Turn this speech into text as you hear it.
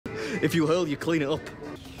If you hurl, you clean it up.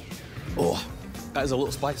 Oh, that is a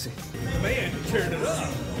little spicy. Man, turn it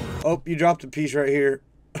up. Oh, you dropped a piece right here.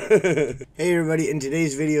 Hey everybody, in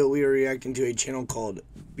today's video we are reacting to a channel called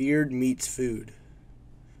Beard Meets Food.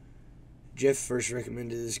 Jeff first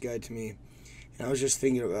recommended this guy to me, and I was just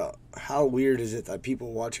thinking about how weird is it that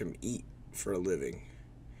people watch him eat for a living.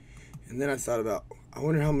 And then I thought about, I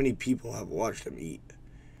wonder how many people have watched him eat.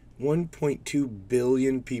 1.2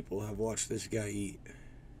 billion people have watched this guy eat.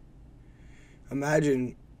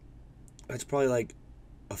 Imagine, that's probably like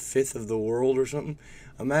a fifth of the world or something.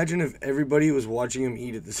 Imagine if everybody was watching him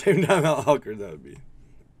eat at the same time, how awkward that would be.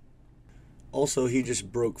 Also, he just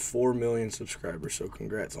broke 4 million subscribers, so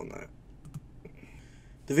congrats on that.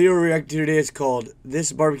 The video we're reacting to today is called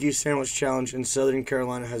This Barbecue Sandwich Challenge in Southern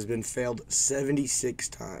Carolina has been failed 76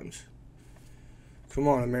 times. Come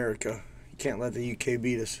on, America. You can't let the UK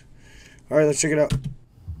beat us. Alright, let's check it out.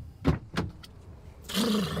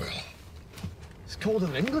 It's colder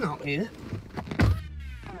than England out here.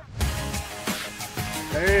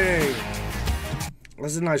 Hey!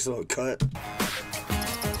 That's a nice little cut.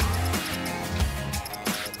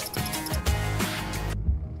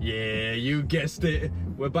 Yeah, you guessed it.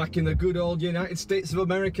 We're back in the good old United States of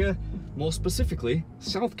America. More specifically,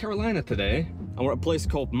 South Carolina today. And we're at a place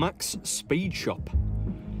called Mac's Speed Shop,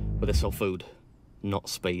 where they sell food, not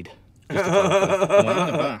speed. Just to clarify. And we're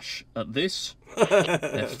having a bash at this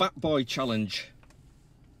Fat Boy Challenge.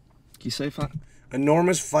 Can you say fat?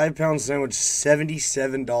 Enormous 5-pound sandwich,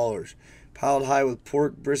 $77. Piled high with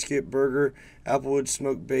pork, brisket, burger, applewood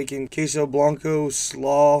smoked bacon, queso blanco,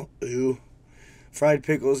 slaw, fried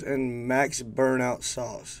pickles, and Mac's burnout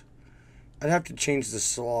sauce. I'd have to change the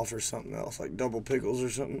slaw for something else, like double pickles or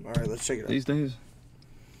something. All right, let's check it out. These days?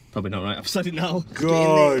 Probably not right. I've said it now.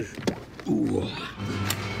 God. Ooh.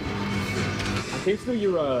 I came to do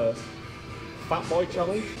your Fat Boy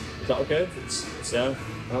Challenge. Is that okay? Yeah.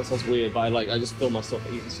 That sounds weird, but I just film myself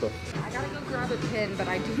eating stuff. I gotta go grab a pen, but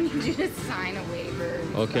I do need you to sign a waiver.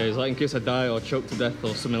 Okay, is that in case I die or choke to death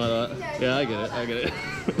or something like that? Yeah, I get it.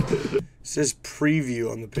 It says preview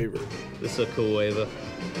on the paper. This is a cool waiver.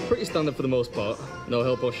 Pretty standard for the most part. No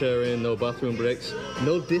help or sharing, no bathroom breaks,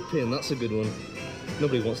 no dipping, that's a good one.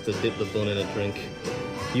 Nobody wants to dip the bun in a drink.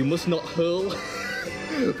 You must not hurl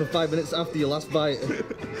for 5 minutes after your last bite.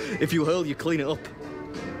 If you hurl, you clean it up.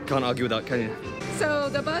 Can't argue with that, can you? So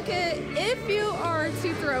the bucket, if you are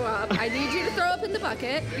to throw up, I need you to throw up in the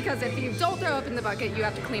bucket, because if you don't throw up in the bucket, you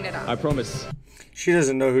have to clean it up. I promise. She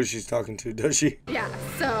doesn't know who she's talking to, does she? Yeah,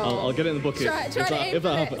 so... I'll get it in the bucket. If that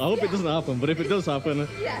happens. I hope it doesn't happen, but if it does happen,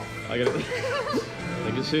 yes. I get it.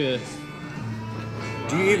 I can see it.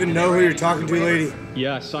 Do you even know who you're talking to, lady?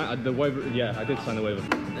 Yeah, I signed the waiver. Yeah, I did sign the waiver.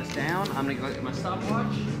 This down. I'm gonna go get my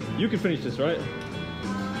stopwatch. You can finish this, right?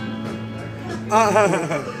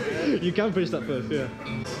 You can finish that first, yeah.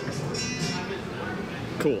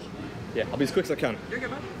 Cool. Yeah, I'll be as quick as I can. You're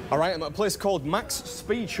good, man. All right, I'm at a place called Mac's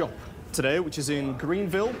Speed Shop today, which is in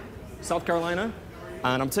Greenville, South Carolina,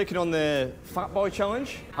 and I'm taking on the Fat Boy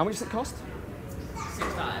Challenge. How much does it cost?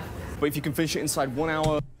 $6.05. But if you can finish it inside 1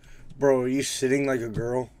 hour. Bro, are you sitting like a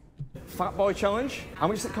girl? Fat Boy Challenge. How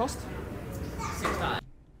much does it cost? $6.05.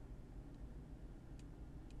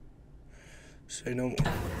 Say no more.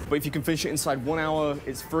 But if you can finish it inside 1 hour,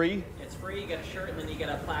 it's free. It's free. You get a shirt, and then you get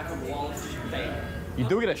a plaque on the wall of your fame. You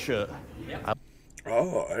do get a shirt. Yep.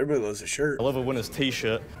 Oh, everybody loves a shirt. I love a winner's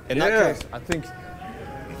t-shirt. In that case, I think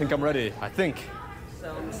I'm ready. I think. So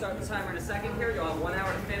I'm gonna start the timer in a second here. You'll have 1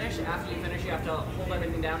 hour to finish. After you finish, you have to hold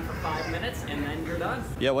everything down for 5 minutes, and then you're done.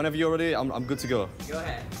 Yeah, whenever you're ready, I'm good to go. Go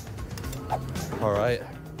ahead. All right.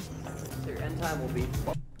 So your end time will be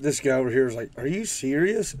This guy over here is like, are you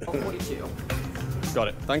serious? 42. Got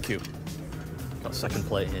it. Thank you. Got a second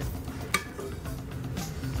plate here.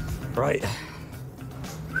 Right.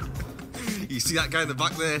 You see that guy in the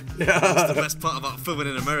back there? That's the best part about filming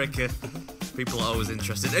in America. People are always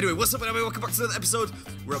interested. Anyway, what's up, everybody? Welcome back to another episode.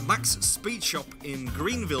 We're at Mac's Speed Shop in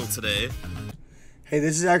Greenville today. Hey,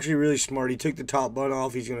 this is actually really smart. He took the top bun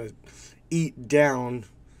off. He's going to eat down.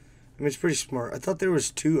 I mean, it's pretty smart. I thought there was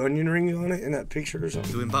 2 onion rings on it in that picture or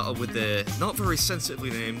something. Doing battle with the not very sensitively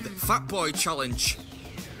named Fat Boy Challenge.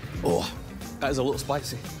 Oh, that is a little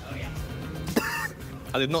spicy. Oh yeah.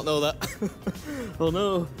 I did not know that. Oh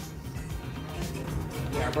no.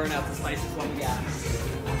 Yeah, our burnout the spice is what we got.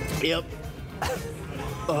 Yep.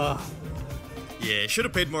 Yeah, should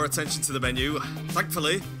have paid more attention to the menu.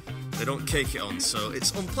 Thankfully, they don't cake it on, so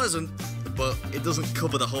it's unpleasant, but it doesn't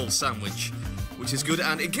cover the whole sandwich, which is good.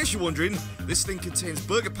 And in case you're wondering, this thing contains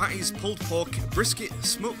burger patties, pulled pork, brisket,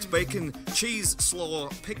 smoked bacon, cheese, slaw,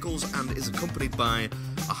 pickles, and is accompanied by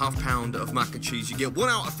a ½ pound of mac and cheese. You get 1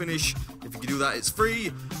 hour to finish. If you can do that, it's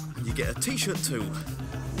free, and you get a t-shirt too.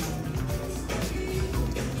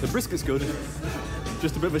 The brisket's good.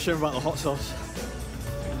 Just a bit of a shame about the hot sauce.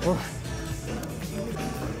 Oh.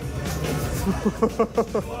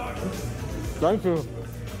 Thank you.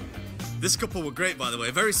 This couple were great, by the way,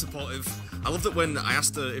 very supportive. I loved it when I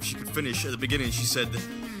asked her if she could finish at the beginning. She said,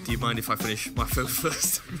 "Do you mind if I finish my food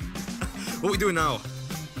first?" What are we doing now?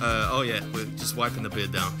 Oh yeah, we're just wiping the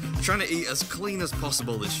beard down. Trying to eat as clean as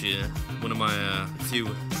possible this year. One of my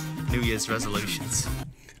few New Year's resolutions.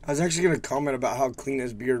 I was actually going to comment about how clean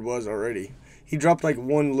his beard was already. He dropped like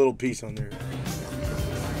one little piece on there.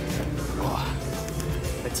 Oh,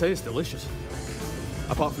 it tastes delicious.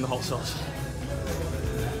 Apart from the hot sauce.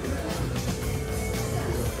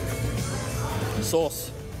 Sauce,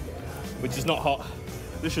 which is not hot.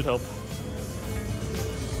 This should help.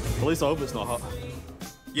 At least I hope it's not hot.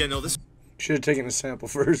 Yeah, no, this Should have taken a sample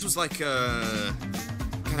first. was like kind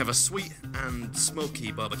of a sweet and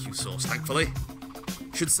smoky barbecue sauce, thankfully.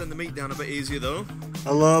 Should send the meat down a bit easier though. I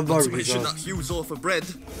love Not to barbecue mention that sauce. huge loaf of bread.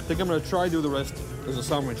 I think I'm gonna try do the rest as a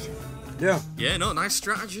sandwich. Yeah. Yeah, no, nice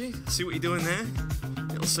strategy. See what you're doing there?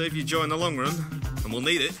 It'll save you joy in the long run, and we'll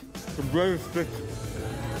need it. The bread is thick.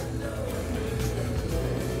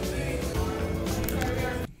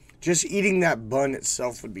 Just eating that bun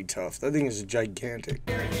itself would be tough. That thing is gigantic.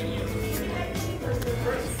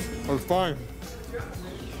 It's fine.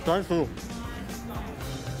 Thank you.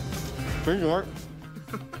 Thank you, Mark.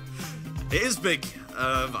 It is big.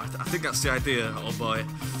 I think that's the idea. Oh boy.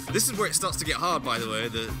 This is where it starts to get hard, by the way.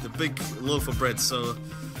 The big loaf of bread. So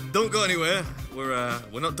don't go anywhere.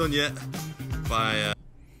 We're not done yet. By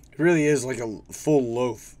It really is like a full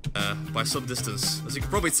loaf. by some distance, as you can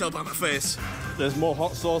probably tell by my face. There's more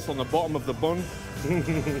hot sauce on the bottom of the bun.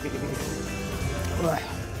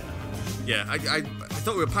 Yeah, I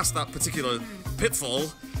thought we were past that particular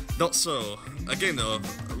pitfall. Not so. Again though,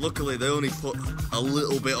 luckily they only put a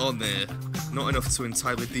little bit on there, not enough to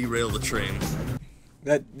entirely derail the train.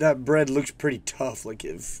 That bread looks pretty tough. Like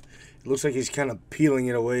it looks like he's kind of peeling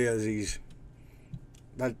it away as he's.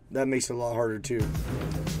 That makes it a lot harder too.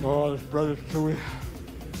 Oh, this bread is chewy.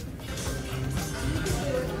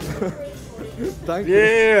 Thank you.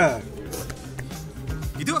 Yeah.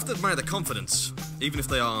 You do have to admire the confidence, even if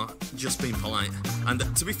they are just being polite. And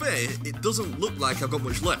to be fair, it doesn't look like I've got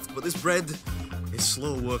much left, but this bread is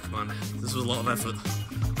slow work, man. This was a lot of effort.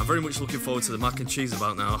 I'm very much looking forward to the mac and cheese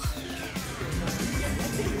about now.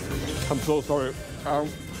 I'm so sorry.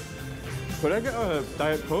 Could I get a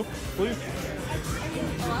Diet Coke, please?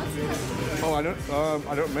 Oh, I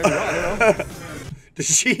don't maybe not, I don't know. Does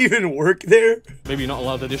she even work there? Maybe you're not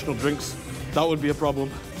allowed additional drinks. That would be a problem.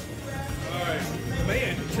 Alright,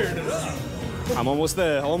 man, you turned it up. I'm almost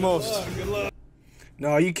there, almost. Good luck.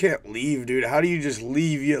 No, you can't leave, dude. How do you just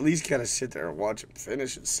leave? You at least gotta sit there and watch him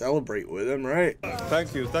finish and celebrate with him, right?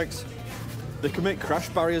 Thank you, thanks. They can make crash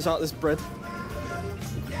barriers out of this bread.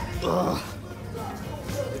 Ugh.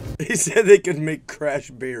 He said they could make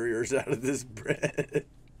crash barriers out of this bread.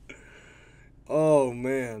 Oh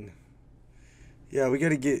man. Yeah, we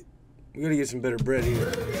gotta get some better bread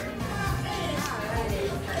here.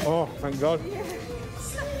 Oh, thank God.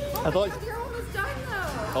 I thought You're almost done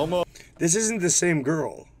though. almost. This isn't the same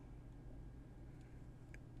girl.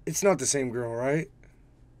 It's not the same girl, right?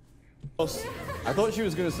 I thought she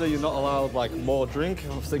was gonna say you're not allowed like more drink.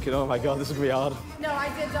 I was thinking, oh my God, this is gonna be hard. No, I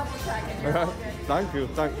did double check and you're all good. Thank you,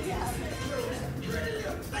 thank you.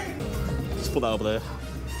 Just put that over there.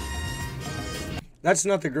 That's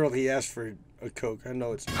not the girl he asked for a Coke. I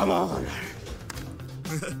know it's. Come on.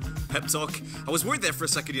 Pep talk. I was worried there for a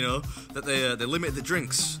second, you know, that they limited the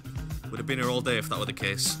drinks. Would have been here all day if that were the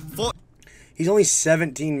case. He's only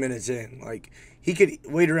 17 minutes in. Like, he could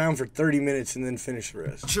wait around for 30 minutes and then finish the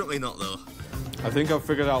rest. Certainly not, though. I think I've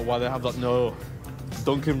figured out why they have that no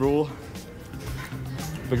dunking rule.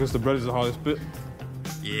 Because the bread is the hardest bit.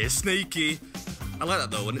 Yeah, sneaky. I like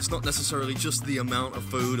that though, and it's not necessarily just the amount of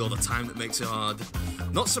food or the time that makes it hard.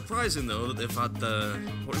 Not surprising though that they've had,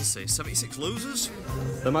 what did he say, 76 losers?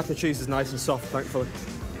 The mac and cheese is nice and soft, thankfully.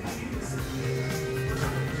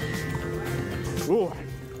 Ooh.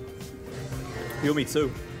 Yummy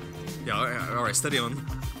too. Yeah, alright, steady on.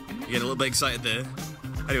 You get a little bit excited there.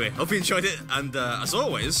 Anyway, hope you enjoyed it, and as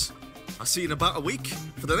always, I'll see you in about a week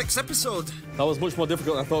for the next episode. That was much more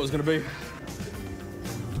difficult than I thought it was going to be.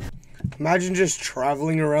 Imagine just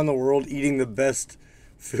traveling around the world eating the best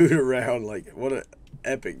food around. Like, what an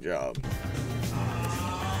epic job.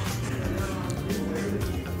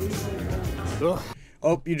 Ugh.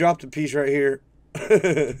 Oh, you dropped a piece right here.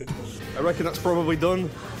 I reckon that's probably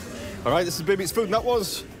done. All right, this is Baby's food, and that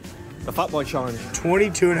was the Fat Boy Challenge.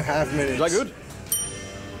 22.5 minutes. Is that good?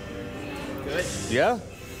 Good. Yeah?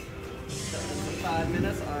 5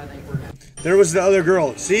 minutes, I think we're good. There was the other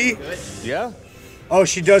girl. See? Good. Yeah? Oh,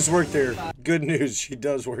 she does work there. Good news, she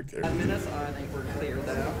does work there. 5 minutes, I think we're clear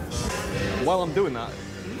now. While I'm doing that,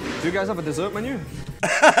 do you guys have a dessert menu?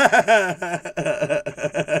 Look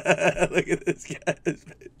at this guy.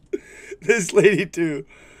 This lady too.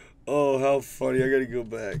 Oh, how funny. I gotta go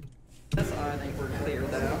back. I think we're clear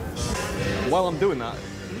now. While I'm doing that,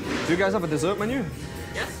 do you guys have a dessert menu?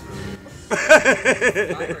 Yes. I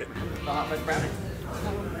agree. The hot fudge brownie.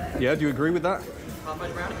 Yeah, do you agree with that? Hot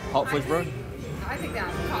fudge brownie. Hot fudge brownie? I think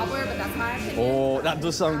that's cobbler, but that's my opinion. Oh, that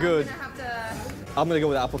does sound good. I'm gonna have to. I'm gonna go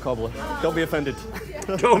with apple cobbler. Don't be offended.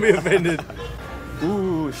 Don't be offended.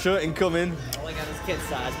 Ooh, shirt incoming. All I got is kid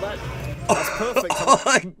size, but That's perfect. All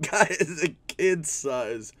I got is a kid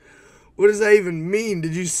size. What does that even mean?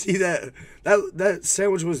 Did you see that? That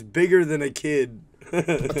sandwich was bigger than a kid.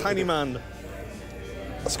 A tiny man.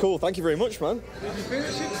 That's cool. Thank you very much, man. Did you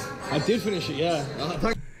finish it? I did finish it, yeah.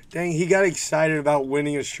 Dang, he got excited about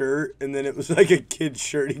winning a shirt, and then it was like a kid's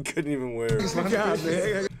shirt he couldn't even wear.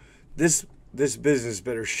 This business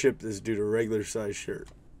better ship this dude a regular size shirt.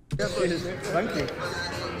 Thank you.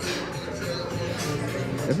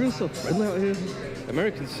 Everyone's so friendly out here.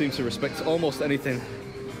 Americans seem to respect almost anything,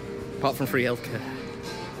 apart from free healthcare.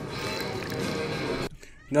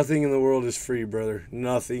 Nothing in the world is free, brother.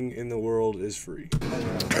 Nothing in the world is free.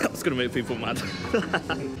 That's gonna make people mad.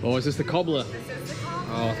 Oh, is this the cobbler?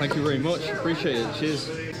 Oh, thank you very much. Appreciate it. Cheers.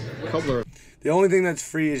 Cobbler. The only thing that's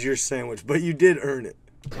free is your sandwich, but you did earn it.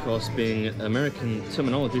 Of course, being American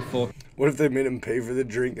terminology for What if they made him pay for the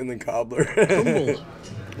drink and the cobbler? humble.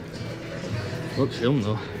 Looks yum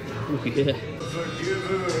though. Ooh, yeah.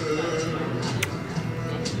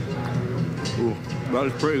 Ooh, that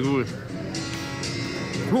is pretty good.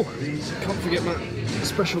 Ooh, can't forget my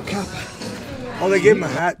special cap. Oh, they gave him a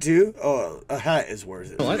hat too? Oh, a hat is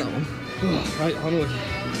worth it. I like that one. Oh, right, onward.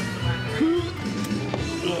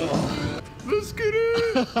 Let's get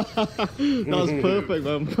it! That was perfect,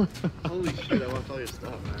 man. Holy shit, I want to tell you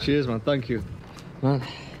stuff, man. Cheers, man. Thank you. Man,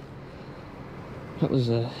 that was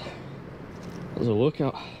a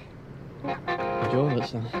workout. Enjoy it,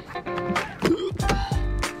 son.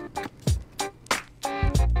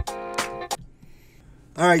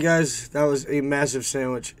 Alright guys, that was a massive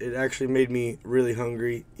sandwich. It actually made me really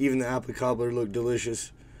hungry. Even the apple cobbler looked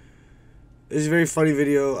delicious. This is a very funny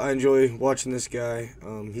video. I enjoy watching this guy.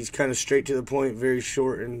 He's kind of straight to the point, very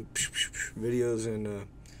short and videos, and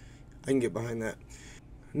I can get behind that.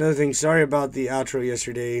 Another thing, sorry about the outro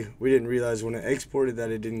yesterday. We didn't realize when I exported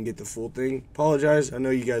that it didn't get the full thing. Apologize. I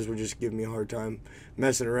know you guys were just giving me a hard time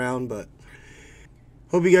messing around, but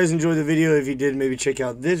hope you guys enjoyed the video. If you did, maybe check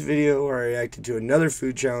out this video where I reacted to another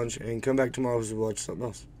food challenge, and come back tomorrow to watch something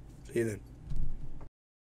else. See you then.